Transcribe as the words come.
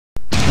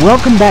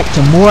Welcome back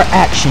to more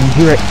action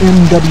here at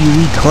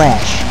MWE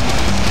Clash.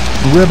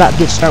 We're about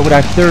to get started with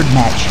our third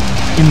match,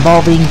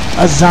 involving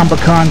a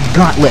Zombicon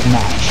Gauntlet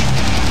match.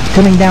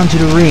 Coming down to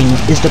the ring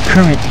is the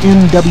current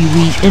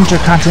MWE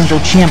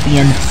Intercontinental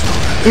Champion,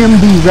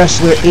 MB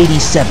Wrestler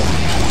 87.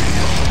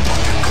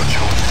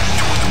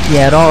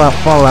 Yeah, at All Out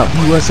Fallout,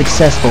 he was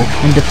successful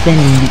in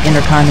defending the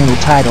Intercontinental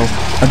title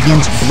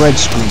against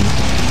Bloodscreen.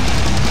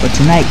 But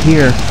tonight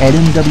here at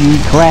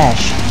MWE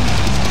Clash,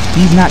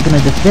 he's not going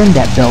to defend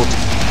that belt,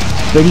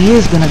 but he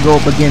is going to go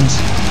up against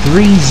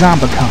 3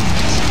 Zombicons: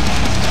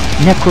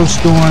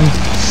 Necrostorm,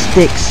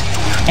 Styx,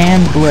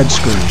 and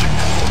Bloodscreen.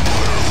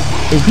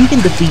 If he can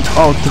defeat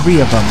all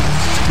 3 of them,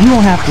 you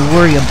won't have to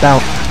worry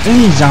about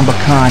any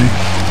Zombicon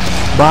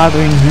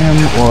bothering him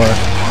or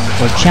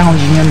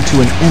challenging him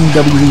to an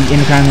MWE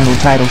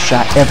Intercontinental title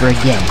shot ever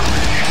again.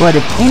 But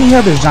if any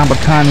other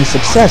Zombicon is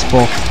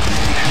successful,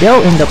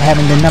 they'll end up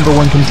having the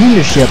 #1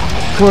 contendership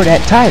for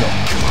that title.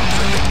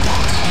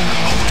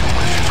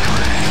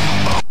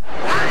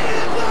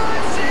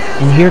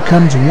 And here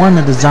comes one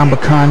of the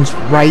Zombicons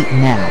right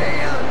now.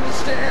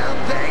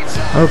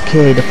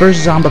 Okay, the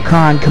first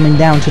Zombicon coming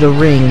down to the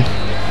ring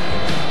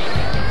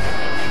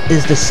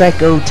is the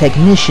Psycho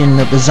Technician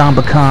of the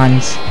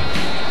Zombicons,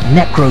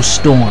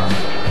 Necrostorm.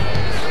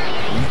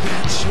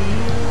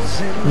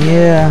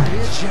 Yeah,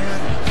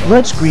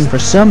 Bloodscreen for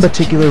some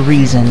particular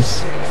reason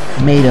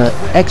made an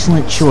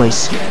excellent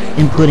choice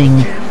in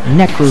putting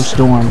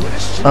Necrostorm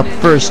up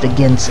first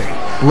against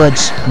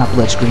not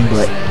Bloodscreen,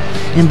 but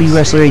MB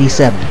Wrestler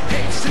 87.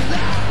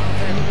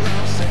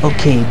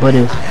 Okay, but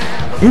if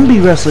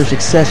MB Wrestler is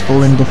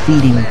successful in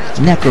defeating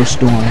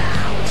Necrostorm,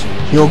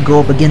 he'll go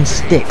up against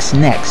Styx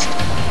next.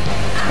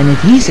 And if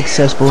he's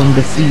successful in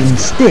defeating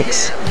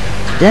Styx,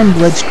 then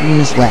Bloodscreen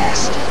is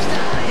last.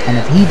 And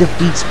if he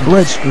defeats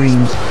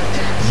Bloodscreen,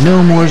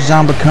 no more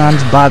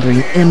Zombicons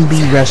bothering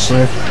MB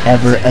Wrestler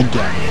ever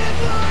again.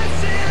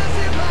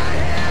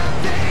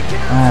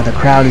 The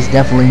crowd is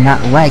definitely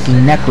not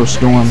liking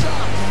Necrostorm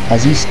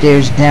as he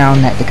stares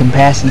down at the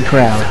capacity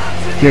crowd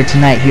here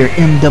tonight here at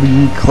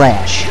MWE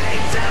Clash.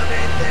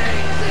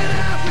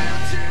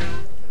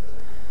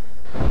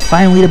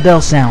 Finally the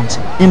bell sounds.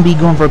 MB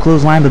going for a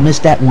clothesline but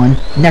missed that one.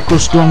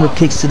 Necrostorm with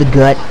kicks to the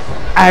gut.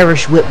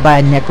 Irish whip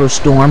by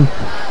Necrostorm.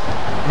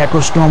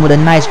 Necrostorm with a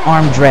nice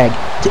arm drag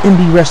to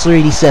MB Wrestler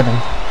 87.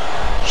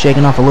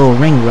 Shaking off a little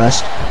ring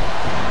rust.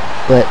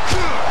 But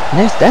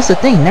that's the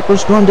thing,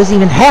 Necrostorm doesn't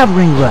even have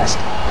ring rust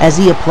as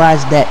he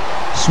applies that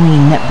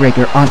swinging net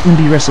breaker on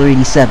MB Wrestler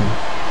 87.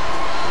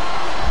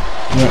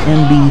 Yeah,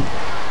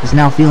 MB is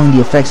now feeling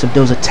the effects of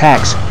those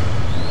attacks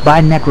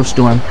by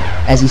Necrostorm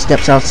as he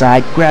steps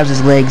outside, grabs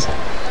his legs.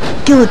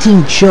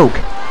 Guillotine choke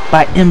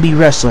by MB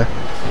Wrestler.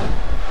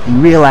 He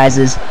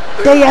realizes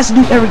that he has to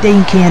do everything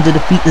he can to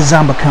defeat the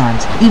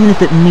Zombicons, even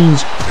if it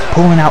means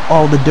pulling out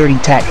all the dirty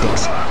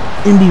tactics.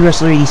 MB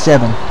Wrestler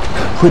 87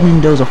 putting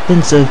in those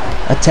offensive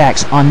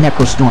attacks on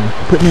Necrostorm,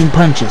 putting in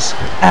punches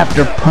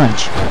after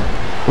punch.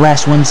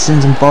 Last one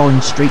sends him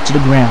falling straight to the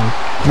ground.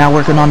 Now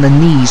working on the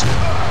knees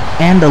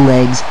and the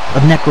legs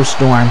of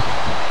Necrostorm.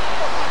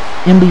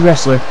 MB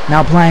Wrestler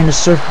now applying the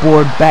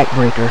surfboard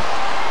backbreaker,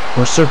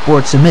 or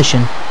surfboard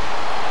submission.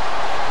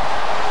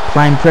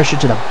 Applying pressure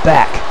to the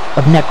back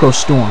of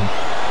Necrostorm.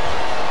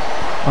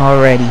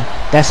 Alrighty,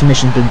 that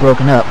submission's been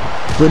broken up.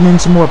 Putting in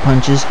some more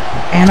punches,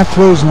 and a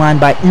clothesline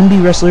by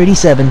MB Wrestler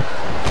 87.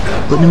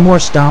 Putting in more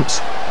stomps.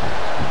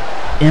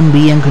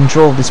 MB in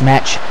control of this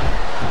match.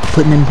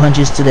 Putting in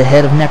punches to the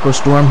head of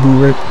Necrostorm,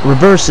 who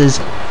reverses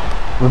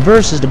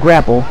the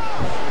grapple,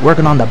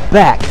 working on the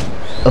back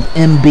of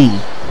MB.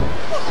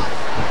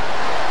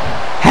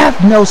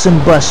 Half Nelson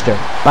Buster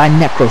by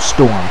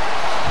Necrostorm.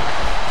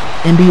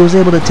 MB was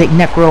able to take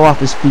Necro off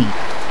his feet.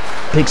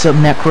 Picks up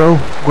Necro,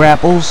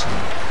 grapples,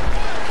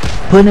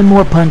 putting in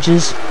more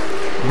punches,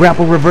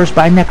 grapple reversed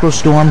by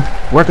Necrostorm,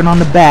 working on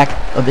the back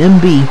of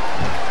MB.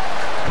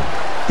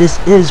 This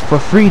is for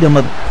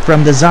freedom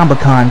from the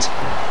Zombicons.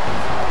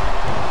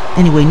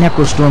 Anyway,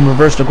 Necrostorm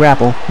reversed the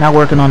grapple, now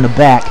working on the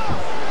back.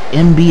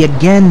 MB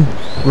again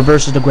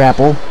reverses the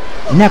grapple.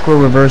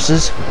 Necro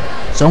reverses.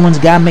 Someone's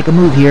got to make a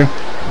move here.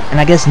 And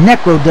I guess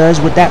Necro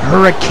does with that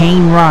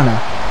Hurricane Rana.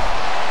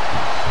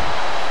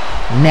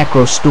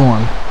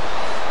 Necrostorm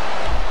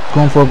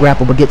going for a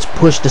grapple but gets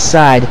pushed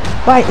aside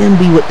by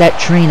MB with that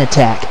train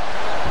attack.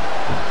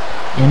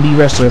 MB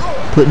Wrestler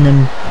putting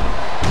them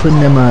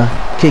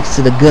kicks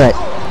to the gut.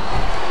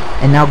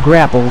 And now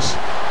grapples.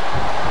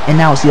 And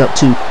now it's the up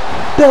 2.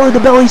 Belly to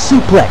belly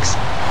suplex.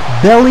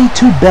 Belly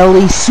to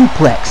belly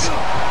suplex.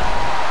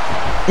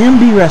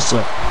 MB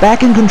Wrestler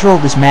back in control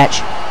of this match.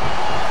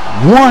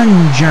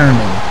 1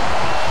 German.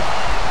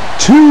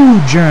 2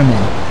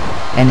 German.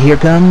 And here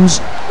comes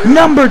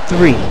number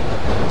 3.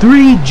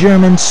 3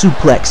 German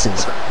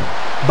suplexes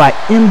by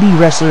MB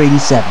Wrestler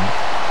 87.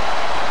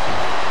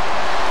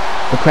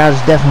 The crowd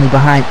is definitely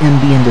behind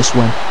MB in this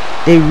one.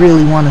 They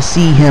really want to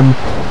see him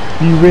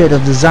be rid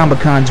of the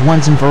Zombicons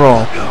once and for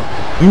all.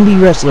 MB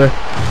Wrestler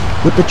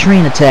with the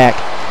train attack.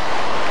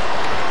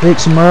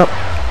 Picks him up.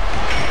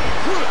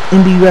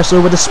 MB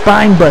Wrestler with a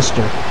spine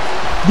buster.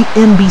 The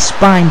MB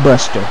spine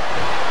buster.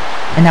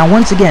 And now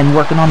once again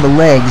working on the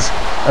legs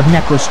of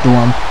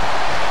Necrostorm,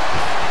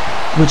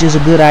 which is a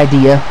good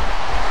idea.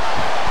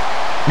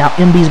 Now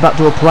MB is about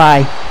to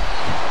apply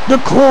the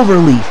clover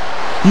leaf.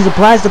 He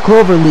applies the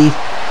clover leaf,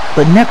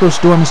 but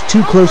Necrostorm is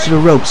too close to the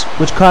ropes,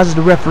 which causes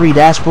the referee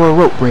to ask for a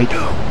rope break.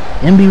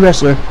 MB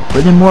Wrestler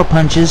putting in more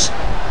punches.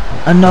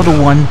 Another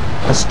one,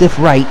 a stiff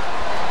right.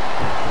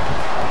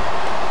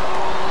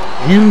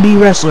 MB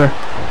Wrestler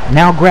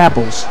now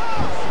grapples.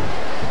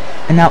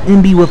 And now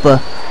MB with a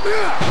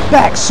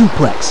back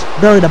suplex.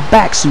 Belly to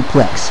back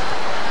suplex.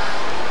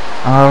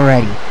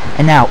 Alrighty.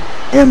 And now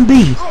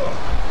MB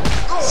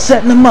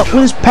setting him up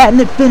with his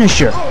patented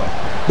finisher.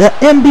 The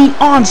MB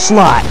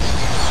onslaught.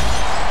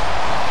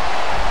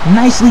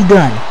 Nicely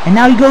done. And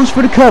now he goes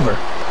for the cover.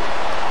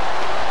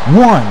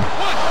 1,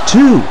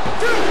 2,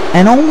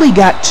 and only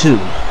got 2.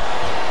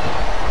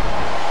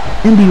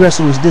 MB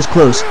Wrestler was this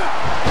close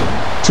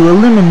to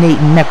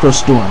eliminating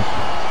Necrostorm.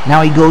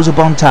 Now he goes up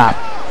on top.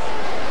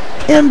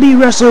 MB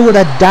Wrestler with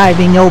a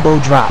diving elbow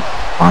drop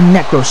on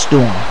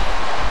Necrostorm.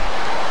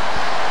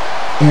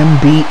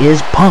 MB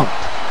is pumped.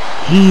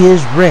 He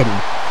is ready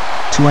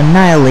to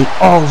annihilate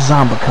all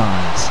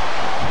Zombicons.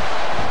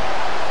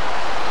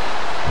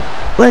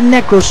 But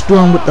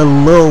Necrostorm with the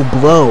low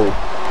blow.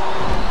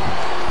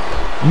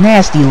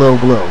 Nasty low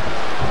blow.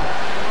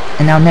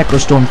 And now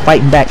Necrostorm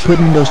fighting back,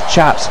 putting in those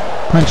chops,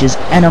 punches,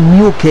 and a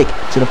mule kick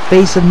to the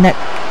face of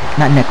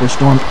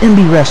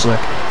MB Wrestler,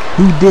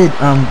 who did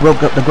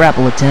broke up the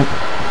grapple attempt.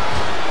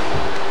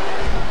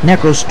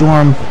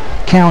 Necrostorm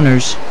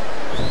counters.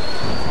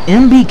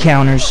 MB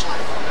counters.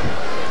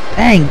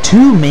 Dang,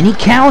 too many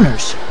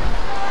counters.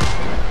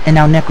 And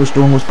now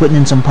Necrostorm was putting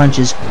in some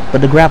punches,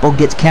 but the grapple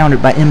gets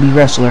countered by MB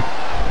Wrestler.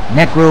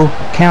 Necro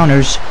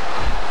counters,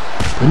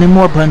 putting in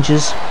more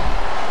punches.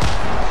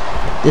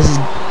 This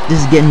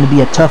is getting to be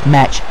a tough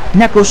match.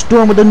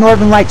 Necrostorm with the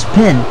Northern Lights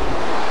pin.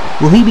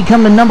 Will he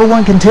become the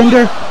 #1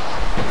 contender?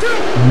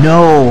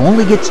 No,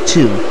 only gets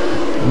 2.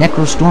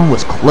 Necrostorm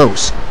was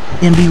close.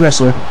 MB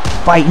Wrestler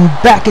fighting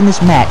back in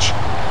this match.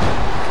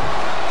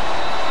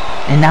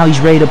 And now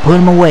he's ready to put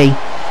him away.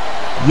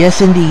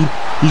 Yes, indeed.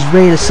 He's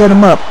ready to set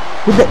him up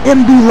with the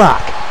MB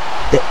lock.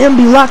 The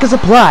MB lock is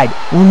applied.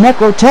 Will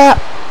Necro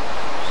tap?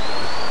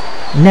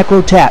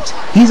 Necro taps.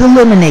 He's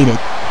eliminated.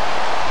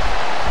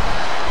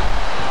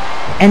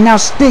 And now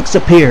Styx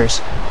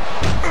appears.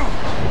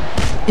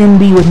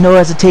 MB with no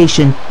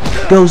hesitation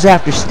goes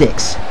after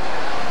Styx.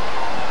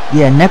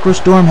 Yeah,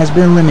 Necrostorm has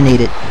been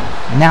eliminated.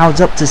 Now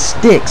it's up to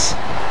Styx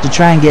to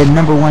try and get a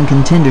 #1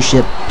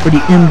 contendership for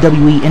the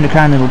MWE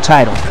Intercontinental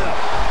title.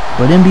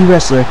 But MB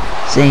Wrestler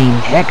saying,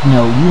 heck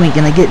no, you ain't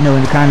gonna get no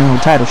Intercontinental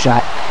title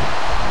shot.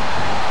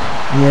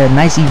 Yeah,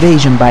 nice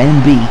evasion by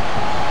MB.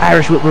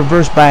 Irish whip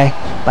reversed by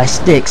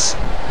Styx.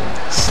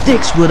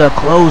 Styx with a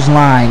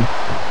clothesline.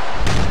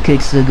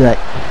 Kicks to the gut.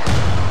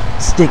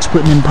 Styx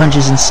putting in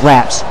punches and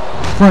slaps.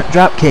 Front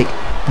drop kick.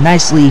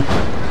 Nicely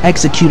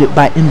executed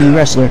by MB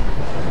Wrestler.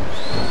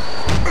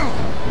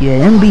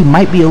 Yeah, MB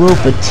might be a little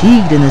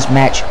fatigued in this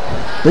match,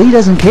 but he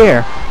doesn't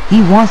care.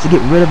 He wants to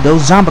get rid of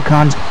those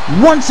Zombicons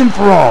once and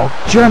for all.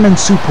 German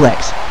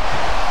suplex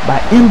by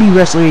MB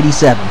Wrestler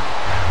 87.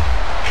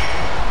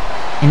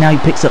 And now he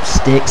picks up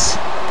Styx,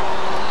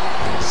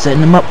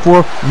 setting him up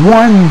for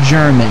 1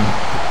 German,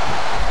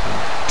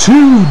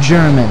 2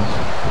 German,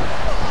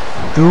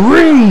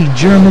 3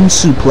 German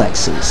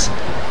suplexes.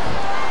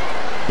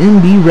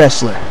 MB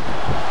Wrestler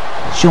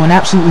showing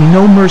absolutely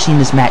no mercy in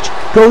this match.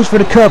 Goes for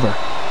the cover.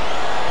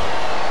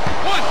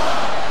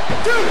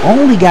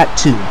 Only got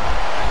 2.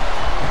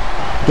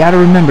 Gotta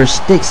remember,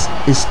 Styx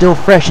is still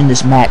fresh in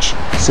this match,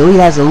 so he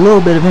has a little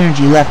bit of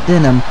energy left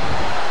in him.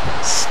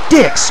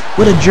 Styx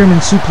with a German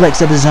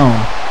suplex of his own.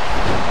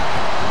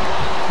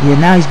 Yeah,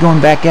 now he's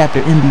going back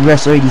after MB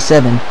Wrestler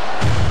 87.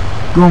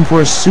 Going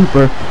for a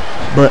super,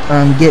 but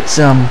gets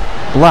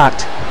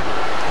blocked.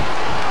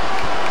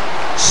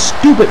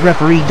 Stupid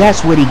referee,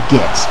 that's what he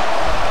gets.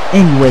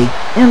 Anyway,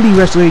 MB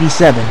Wrestler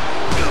 87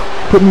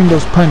 putting in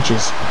those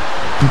punches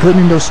and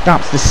putting in those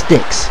stomps to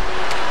Styx.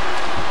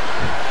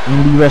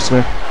 MB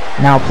Wrestler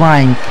now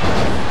applying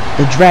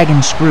the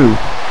dragon screw,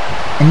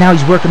 and now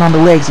he's working on the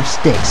legs of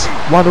Styx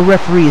while the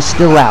referee is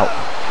still out.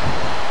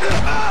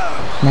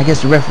 And I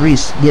guess the referee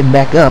is getting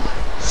back up,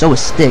 so is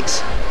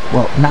Styx.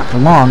 Well, not for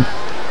long,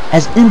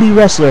 as MB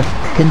Wrestler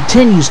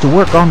continues to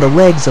work on the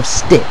legs of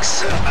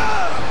Styx.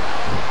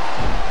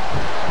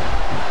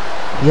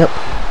 Yep,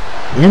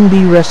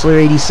 MB Wrestler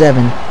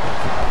 87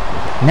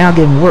 now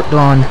getting worked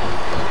on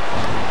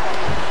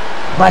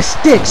by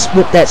Styx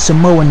with that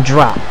Samoan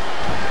drop.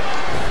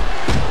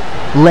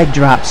 Leg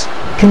drops,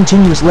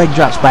 continuous leg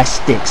drops by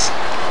Styx.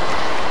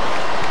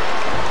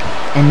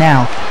 And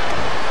now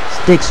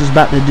Styx is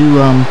about to do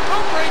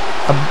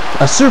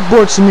a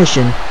surfboard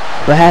submission,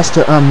 but has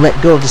to let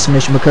go of the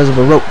submission because of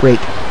a rope break.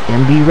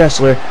 MB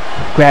Wrestler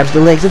grabs the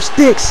legs of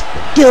Styx,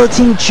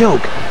 guillotine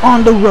choke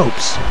on the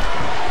ropes.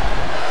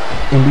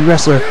 MB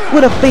Wrestler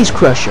with a face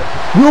crusher.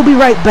 We'll be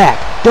right back.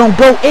 Don't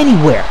go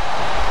anywhere.